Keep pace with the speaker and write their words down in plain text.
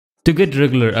To get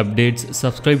regular updates,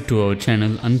 subscribe to our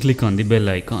channel and click on the bell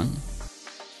icon.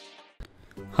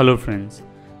 Hello friends,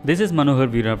 this is Manohar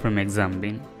Veera from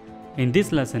ExamBean. In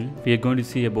this lesson, we are going to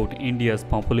see about India's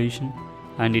population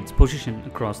and its position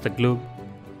across the globe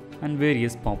and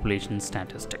various population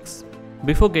statistics.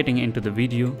 Before getting into the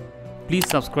video, please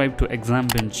subscribe to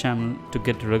ExamBean channel to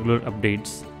get regular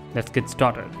updates. Let's get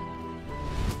started.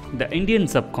 The Indian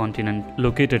subcontinent,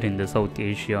 located in the South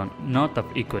Asia north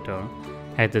of Equator,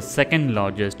 has the second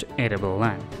largest arable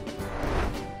land.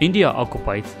 India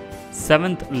occupies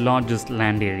 7th largest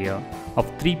land area of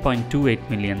 3.28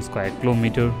 million square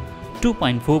kilometer,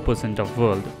 2.4% of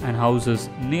world, and houses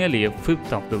nearly a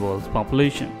fifth of the world's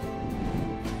population.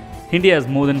 India has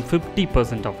more than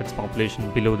 50% of its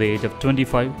population below the age of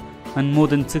 25 and more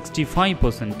than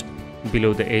 65%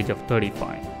 below the age of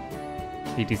 35.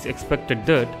 It is expected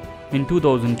that in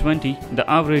 2020, the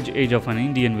average age of an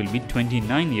Indian will be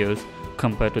 29 years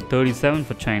compared to 37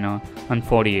 for China and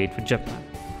 48 for Japan.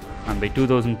 And by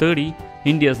 2030,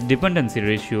 India's dependency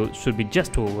ratio should be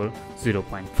just over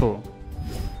 0.4.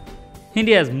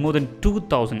 India has more than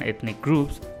 2,000 ethnic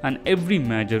groups and every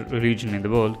major region in the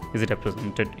world is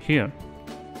represented here.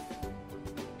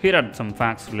 Here are some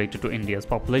facts related to India's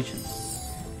population.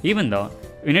 Even the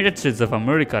United States of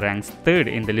America ranks third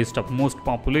in the list of most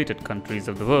populated countries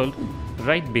of the world,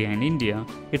 right behind India.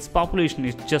 Its population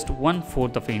is just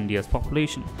 1/4 of India's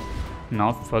population,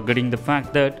 not forgetting the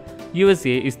fact that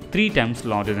USA is 3 times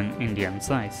larger than India in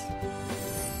size.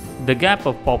 The gap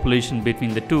of population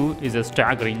between the two is a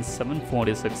staggering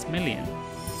 746 million.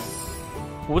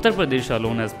 Uttar Pradesh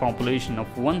alone has a population of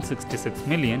 166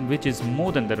 million, which is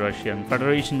more than the Russian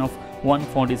Federation of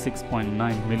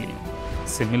 146.9 million.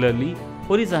 Similarly,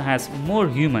 Orissa has more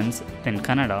humans than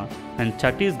Canada and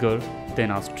Chhattisgarh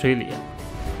than Australia.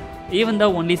 Even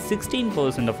though only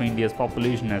 16% of India's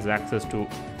population has access to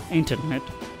internet,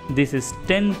 this is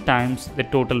 10 times the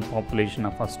total population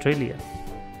of Australia.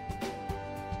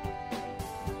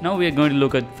 Now we are going to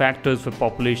look at factors for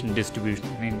population distribution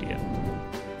in India.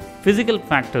 Physical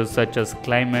factors such as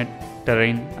climate,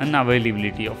 terrain, and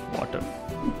availability of water.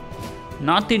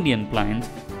 North Indian plains,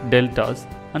 deltas,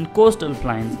 and coastal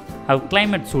plains have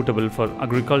climate suitable for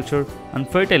agriculture, and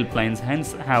fertile plains hence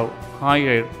have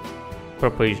higher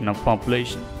proportion of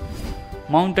population.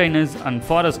 Mountainous and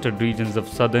forested regions of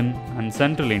southern and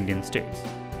central Indian states,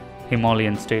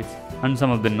 Himalayan states, and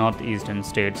some of the northeastern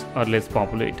states are less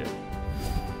populated.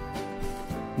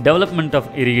 Development of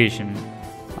irrigation,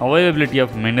 availability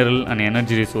of mineral and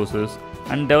energy resources,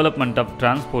 and development of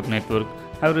transport network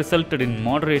have resulted in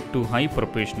moderate to high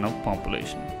proportion of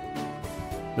population.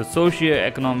 The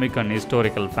socio-economic and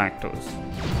historical factors.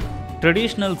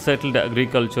 Traditional settled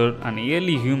agriculture and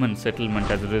early human settlement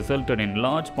has resulted in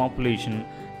large population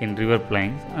in river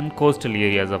plains and coastal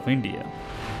areas of India.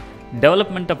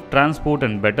 Development of transport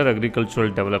and better agricultural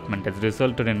development has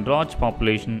resulted in large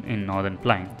population in northern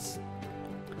plains.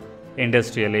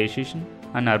 Industrialization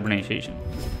and urbanization.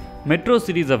 Metro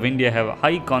cities of India have a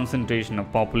high concentration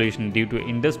of population due to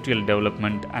industrial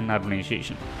development and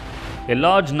urbanization. A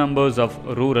large numbers of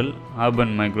rural,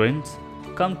 urban migrants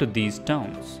come to these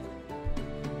towns.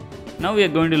 Now we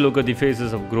are going to look at the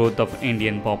phases of growth of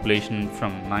Indian population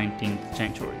from 19th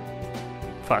century.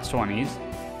 First one is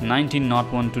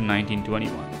 1901 to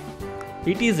 1921.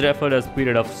 It is referred as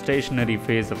period of stationary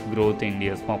phase of growth in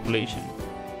India's population.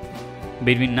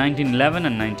 Between 1911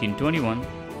 and 1921,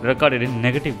 recorded a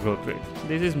negative growth rate.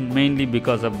 This is mainly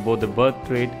because of both the birth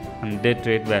rate and death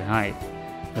rate were high.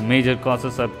 The major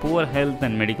causes are poor health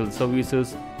and medical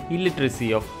services,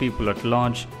 illiteracy of people at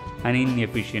large, and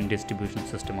inefficient distribution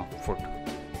system of food.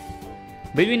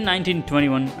 Between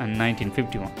 1921 and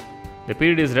 1951, the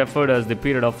period is referred as the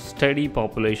period of steady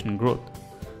population growth.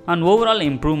 An overall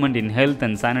improvement in health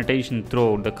and sanitation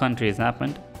throughout the country has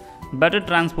happened. Better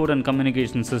transport and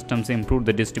communication systems improved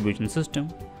the distribution system.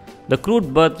 The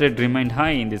crude birth rate remained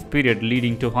high in this period,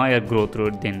 leading to higher growth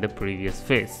rate than the previous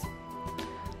phase.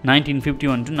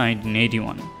 1951 to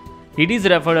 1981. It is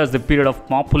referred as the period of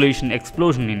population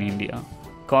explosion in India,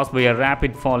 caused by a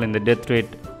rapid fall in the death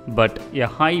rate but a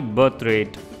high birth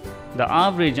rate. The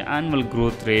average annual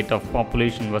growth rate of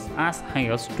population was as high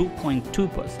as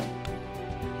 2.2%.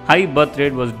 High birth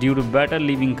rate was due to better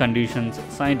living conditions,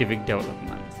 scientific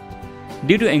developments.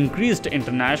 Due to increased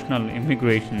international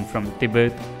immigration from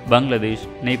Tibet, Bangladesh,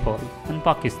 Nepal, and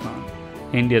Pakistan,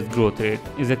 India's growth rate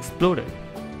is exploded.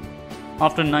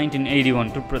 After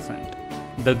 1981 to present,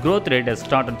 the growth rate has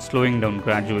started slowing down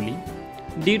gradually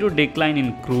due to decline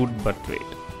in crude birth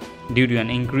rate, due to an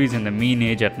increase in the mean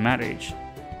age at marriage,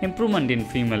 improvement in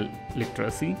female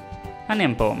literacy, and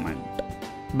empowerment.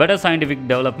 better scientific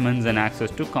developments and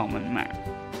access to common man.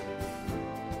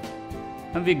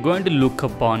 And we are going to look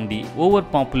upon the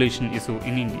overpopulation issue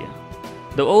in India.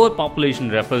 The overpopulation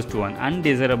refers to an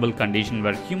undesirable condition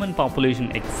where human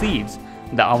population exceeds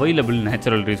the available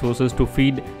natural resources to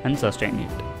feed and sustain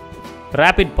it.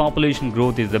 Rapid population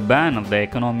growth is the bane of the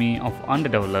economy of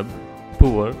underdeveloped,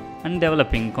 poor, and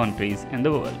developing countries in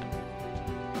the world.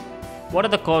 What are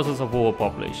the causes of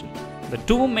overpopulation? The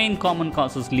two main common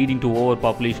causes leading to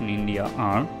overpopulation in India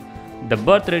are the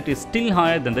birth rate is still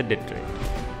higher than the death rate.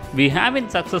 We have been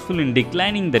successful in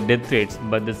declining the death rates,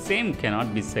 but the same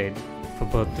cannot be said for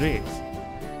birth rates.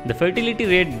 The fertility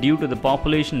rate due to the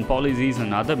population policies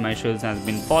and other measures has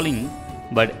been falling,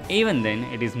 but even then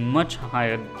it is much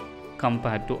higher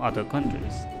compared to other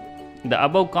countries. The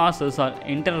above causes are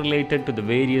interrelated to the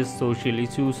various social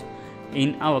issues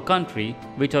in our country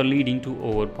which are leading to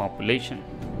overpopulation.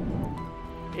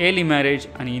 Early marriage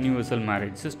and universal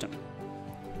marriage system.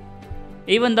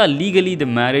 Even though legally the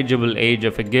marriageable age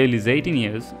of a girl is 18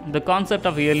 years, the concept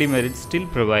of early marriage is still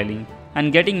prevailing,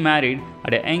 and getting married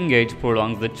at a young age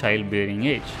prolongs the childbearing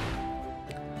age.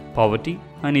 Poverty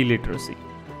and illiteracy.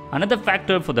 Another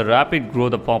factor for the rapid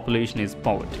growth of population is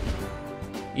poverty.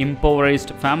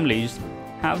 Impoverished families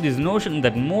have this notion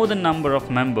that more the number of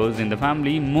members in the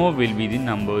family, more will be the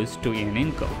numbers to earn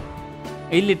income.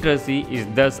 Illiteracy is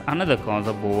thus another cause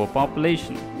of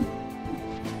overpopulation.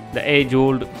 The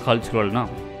age-old cultural norm.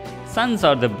 Sons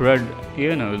are the bread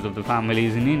earners of the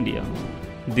families in India.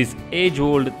 This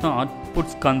age-old thought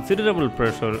puts considerable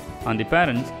pressure on the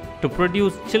parents to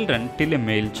produce children till a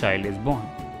male child is born.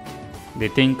 They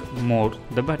think more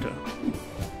the better.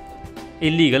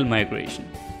 Illegal migration.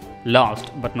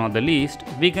 Last but not the least,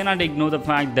 we cannot ignore the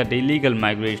fact that illegal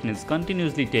migration is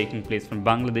continuously taking place from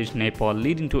Bangladesh, Nepal,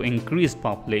 leading to increased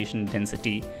population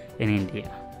density in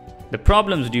India. The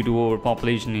problems due to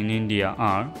overpopulation in India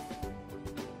are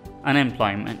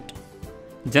unemployment.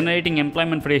 Generating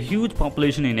employment for a huge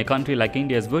population in a country like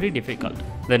India is very difficult.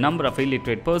 The number of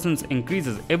illiterate persons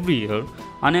increases every year.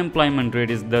 Unemployment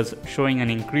rate is thus showing an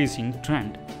increasing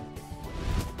trend.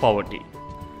 Poverty.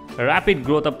 Rapid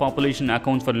growth of population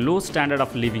accounts for low standard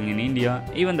of living in India.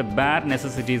 Even the bare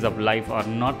necessities of life are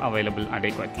not available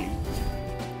adequately.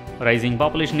 Rising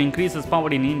population increases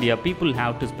poverty in India. People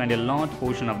have to spend a large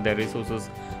portion of their resources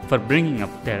for bringing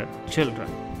up their children.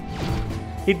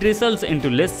 It results into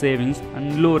less savings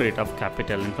and low rate of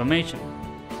capital formation.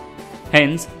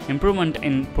 Hence, improvement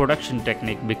in production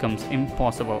technique becomes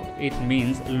impossible. It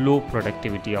means low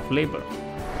productivity of labor.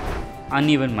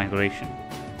 Uneven migration.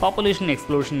 Population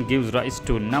explosion gives rise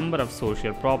to a number of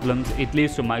social problems. It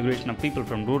leads to migration of people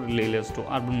from rural areas to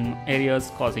urban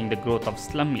areas, causing the growth of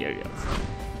slum areas.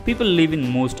 People live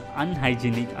in most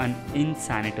unhygienic and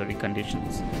insanitary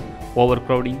conditions.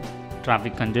 Overcrowding,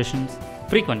 traffic congestions,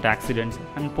 frequent accidents,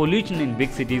 and pollution in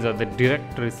big cities are the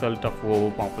direct result of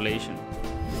overpopulation.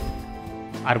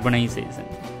 Urbanization.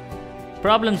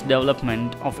 Problems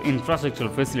development of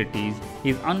infrastructural facilities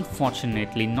is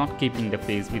unfortunately not keeping the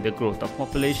pace with the growth of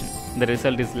population. The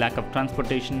result is lack of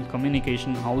transportation,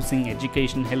 communication, housing,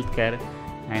 education, healthcare,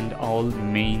 and all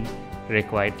main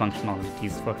required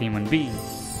functionalities for human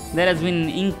beings. There has been an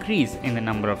increase in the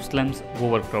number of slums,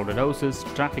 overcrowded houses,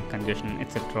 traffic congestion,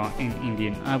 etc. in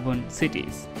Indian urban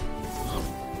cities.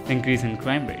 Increase in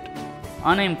crime rate.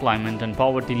 Unemployment and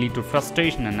poverty lead to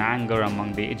frustration and anger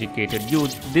among the educated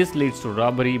youth. This leads to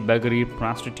robbery, beggary,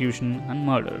 prostitution, and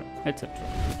murder, etc.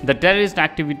 The terrorist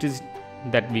activities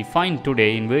that we find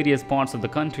today in various parts of the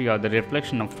country are the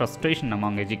reflection of frustration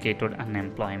among educated and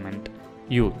unemployment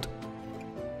youth.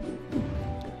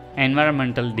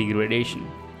 Environmental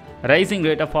degradation. Rising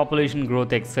rate of population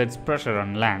growth exerts pressure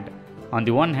on land. On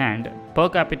the one hand, per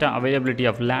capita availability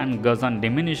of land goes on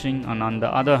diminishing, and on the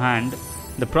other hand,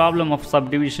 the problem of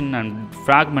subdivision and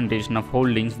fragmentation of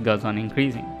holdings goes on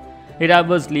increasing. It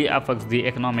adversely affects the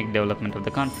economic development of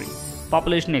the country.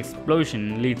 Population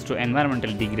explosion leads to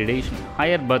environmental degradation.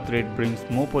 Higher birth rate brings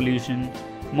more pollution,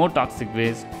 more toxic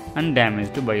waste, and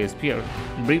damage to biosphere.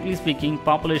 Briefly speaking,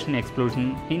 population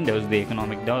explosion hinders the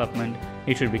economic development.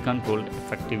 It should be controlled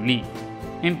effectively.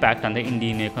 Impact on the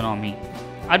Indian economy.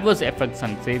 Adverse effects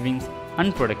on savings,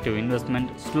 unproductive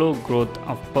investment, slow growth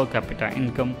of per capita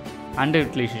income,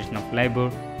 underutilization of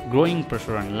labor, growing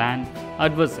pressure on land,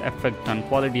 adverse effect on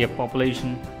quality of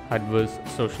population, adverse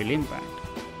social impact.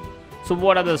 So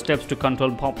what are the steps to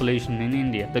control population in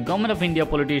India? The Government of India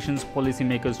politicians,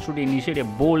 policymakers should initiate a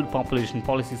bold population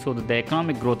policy so that the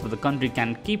economic growth of the country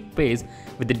can keep pace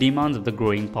with the demands of the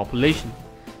growing population.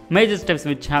 Major steps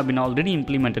which have been already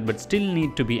implemented but still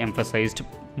need to be emphasized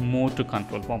more to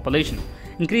control population.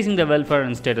 increasing the welfare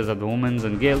and status of the women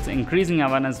and girls, increasing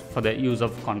awareness for the use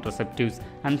of contraceptives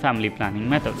and family planning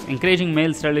methods, encouraging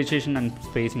male sterilization and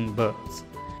spacing births,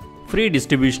 free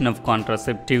distribution of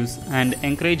contraceptives, and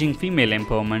encouraging female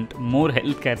empowerment. More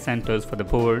healthcare centers for the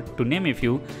poor, to name a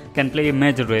few, can play a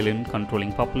major role in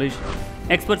controlling population.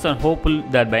 Experts are hopeful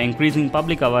that by increasing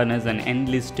public awareness and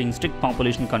enlisting strict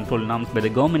population control norms by the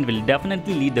government will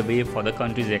definitely lead the way for the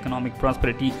country's economic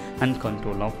prosperity and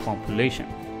control of population.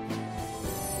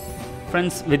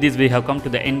 Friends, with this we have come to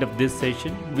the end of this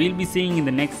session. We'll be seeing in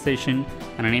the next session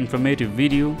and an informative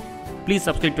video. Please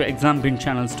subscribe to Exam Bin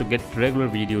channels to get regular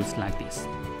videos like this.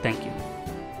 Thank you.